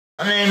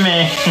Leave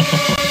me.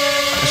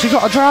 Has she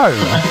got a drone?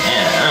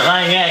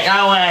 Like,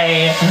 go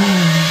away.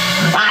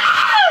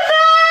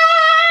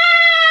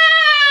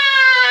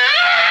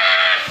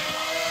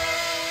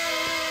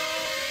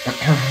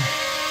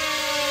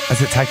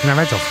 Has it taken her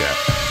head off yet?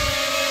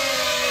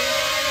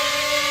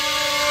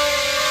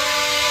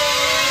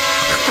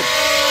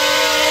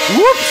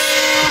 Whoops!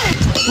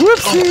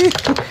 Whoopsie!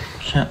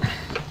 Shit.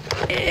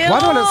 Why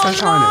do I look so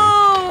shiny?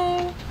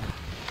 No.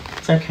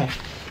 It's okay.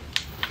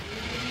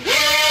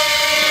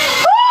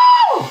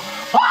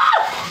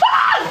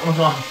 What's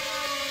wrong?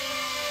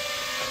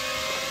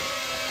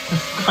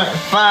 It's quite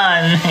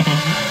fun.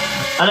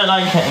 I don't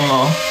like it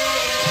anymore.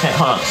 Okay,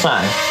 hold on. So,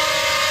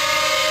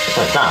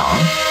 put it down.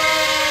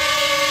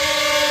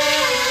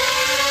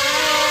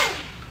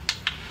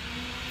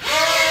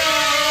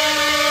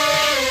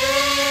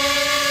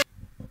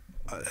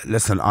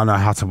 Listen, I know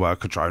how to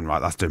work a drone right.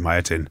 That's doing my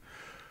head in.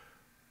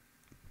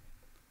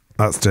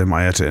 That's doing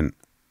my head in.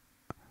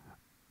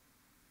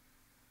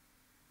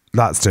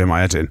 That's doing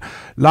my head in.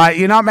 Like,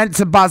 you're not meant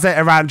to buzz it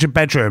around your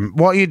bedroom.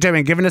 What are you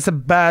doing? Giving us a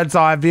bird's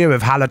eye view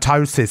of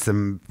halitosis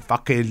and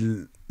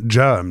fucking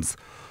germs.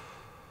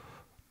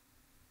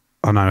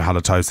 I know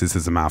halitosis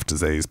is a mouth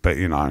disease, but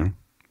you know.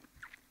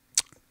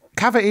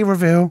 Cavity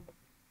reveal.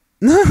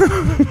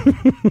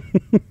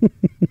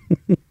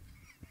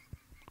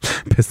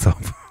 Piss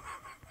off.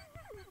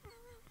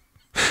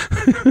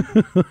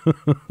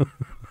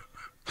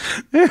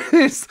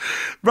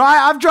 Right,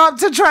 I've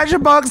dropped a treasure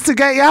box to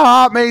get your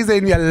heart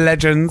in, you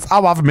legends.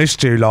 Oh, I've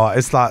missed you lot.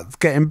 It's like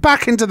getting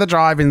back into the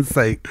driving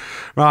seat.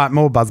 Right,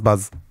 more buzz.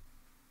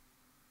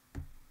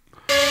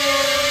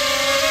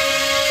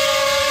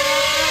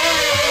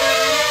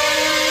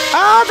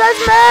 Oh,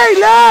 there's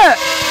me, look.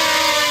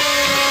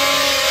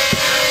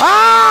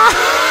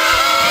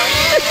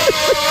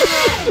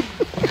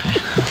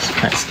 It's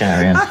quite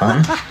scary and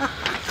fun.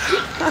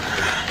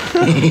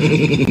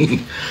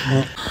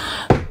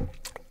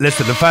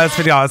 Listen, the first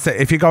video I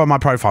said, if you go on my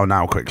profile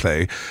now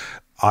quickly,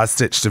 I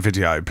stitched a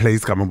video.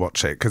 Please come and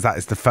watch it, because that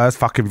is the first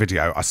fucking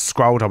video. I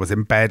scrolled, I was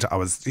in bed, I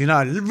was, you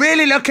know,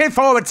 really looking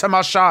forward to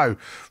my show.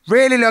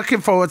 Really looking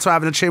forward to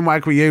having a chin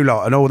wag with you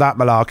lot and all that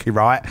malarkey,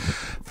 right?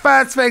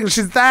 First thing,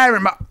 she's there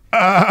in my...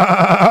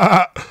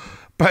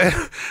 but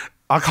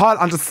I can't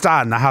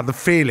understand how the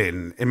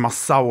feeling in my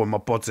soul and my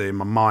body and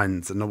my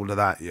mind and all of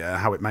that, yeah,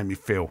 how it made me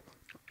feel.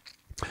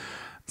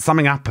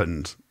 Something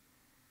happened.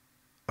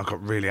 I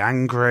got really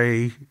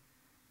angry.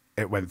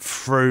 It went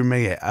through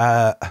me. It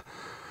hurt.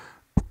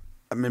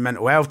 My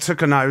mental health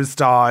took a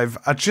nosedive.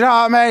 Do you know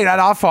what I mean? And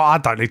I thought, I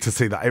don't need to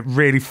see that. It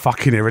really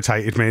fucking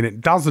irritated me, and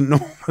it doesn't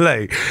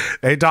normally.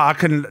 I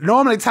can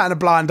normally turn a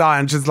blind eye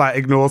and just like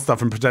ignore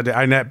stuff and pretend it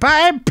ain't it,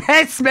 but it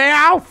pissed me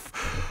off.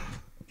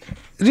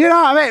 Do you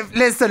know what I mean?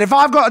 Listen, if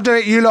I've got to do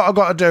it, you lot have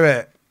got to do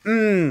it.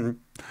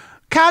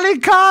 Callie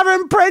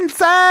Karen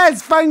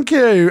Princess, thank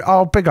you.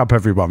 Oh, big up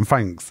everyone,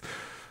 thanks.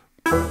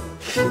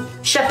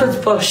 Shepherd's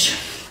Bush.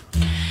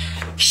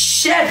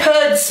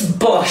 Shepherd's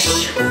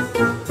Bush.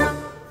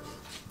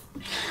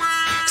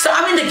 So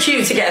I'm in the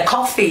queue to get a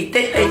coffee.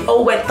 They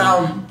all went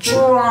down.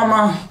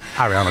 Drama.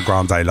 Ariana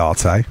Grande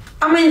latte.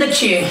 I'm in the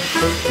queue.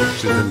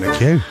 She's in the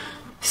queue.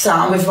 So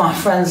I'm with my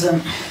friends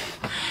and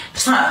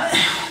it's like...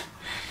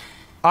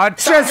 I'd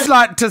just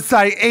like to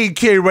say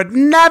EQ would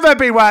never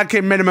be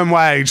working minimum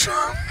wage.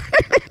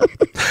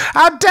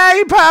 How dare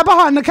you put her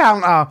behind the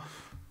counter?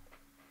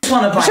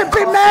 It should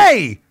be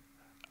me.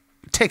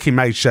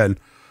 Tickymation.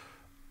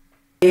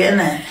 Isn't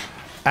it?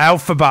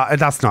 Alphabet.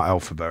 That's not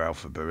Alphabet,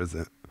 is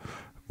it?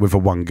 With a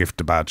one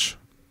gifter badge.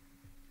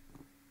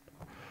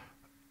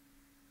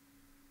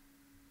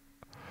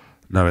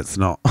 No, it's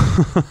not.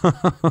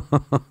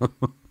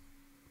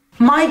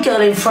 My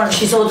girl in front,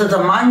 she's ordered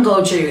a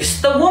mango juice.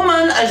 The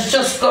woman has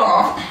just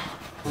got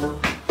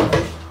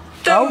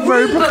the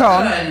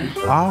Rubicon.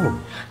 Oh.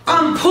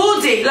 And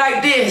pulled it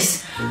like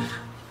this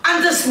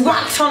and just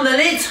whacked on the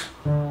lid.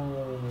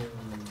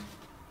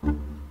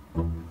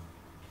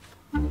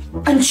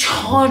 And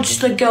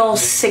charged the girl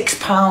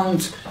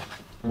 £6.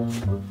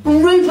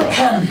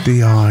 Rubicon.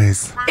 The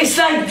eyes. It's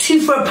like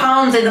 2 for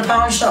 £1 in the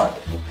pound shop.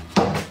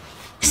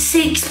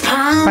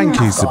 £6. Thank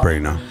you,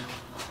 Sabrina.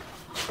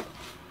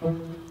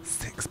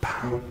 £6.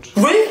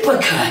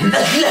 Rubicon?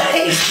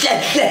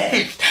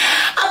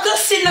 I've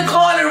just seen the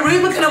car in a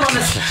Rubicon.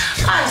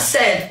 I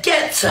said,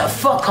 get the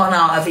fuck on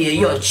out of here.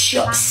 You're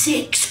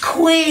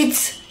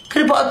 £6.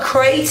 Could have bought a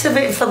crate of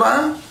it for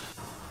that.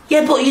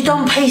 Yeah, but you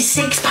don't pay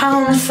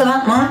 £6 for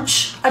that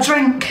much. A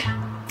drink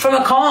from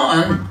a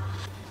carton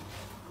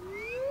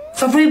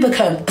for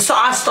Rubicon. So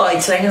I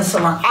started saying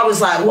something. I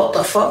was like, what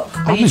the fuck?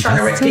 Are you trying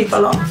to rip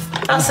people off?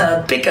 That's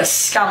the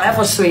biggest scam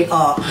ever,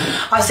 sweetheart.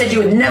 I said you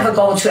would never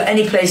go to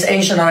any place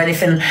Asian or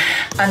anything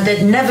and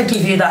they'd never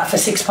give you that for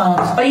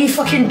 £6. Are you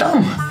fucking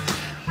dumb?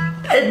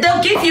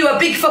 They'll give you a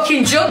big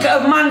fucking jug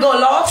of mango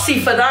lassi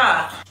for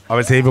that. Oh,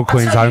 it's Evil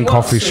Queen's own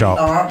coffee shop.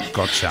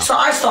 Gotcha. So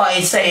I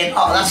started saying,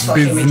 oh, that's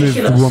fucking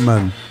ridiculous.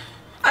 Woman.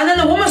 And then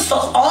the woman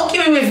starts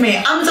arguing with me.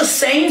 I'm just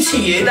saying to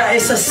you that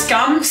it's a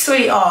scam,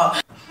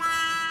 sweetheart.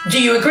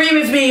 Do you agree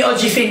with me, or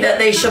do you think that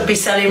they should be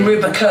selling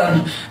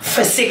Rubicon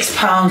for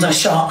 £6 a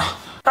shot?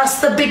 That's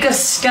the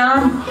biggest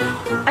scam.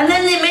 And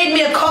then they made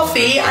me a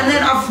coffee, and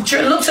then I've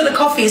looked at the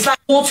coffee, it's like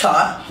water.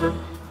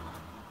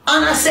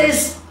 And I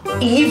says,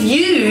 you've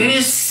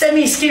used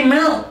semi-skim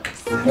milk.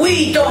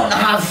 We don't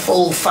have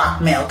full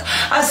fat milk.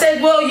 I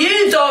said, well,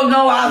 you don't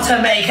know how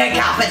to make a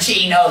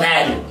cappuccino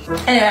then.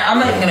 Anyway, I'm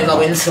not even going to go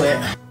into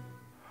it.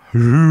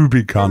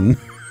 Rubicon.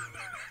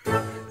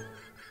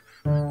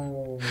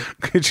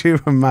 Could you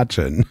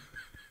imagine?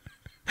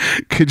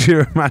 Could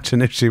you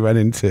imagine if she went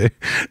into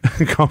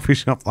a coffee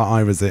shop that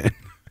I was in?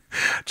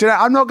 Do you know,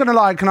 I'm not going to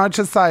lie, can I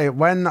just say,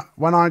 when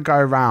I go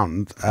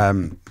around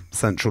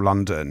central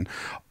London,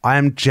 I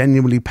am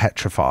genuinely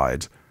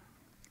petrified.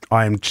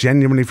 I am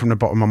genuinely from the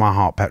bottom of my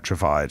heart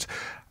petrified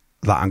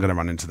that I'm going to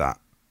run into that.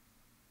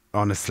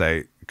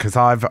 Honestly. Because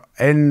I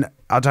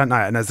don't know,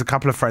 and there's a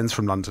couple of friends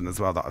from London as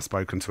well that I've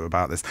spoken to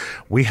about this.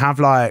 We have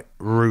like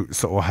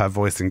roots or her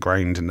voice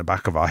ingrained in the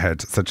back of our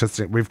head. So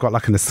we've got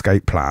like an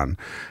escape plan,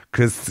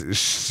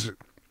 because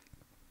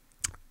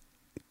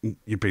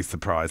you'd be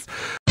surprised.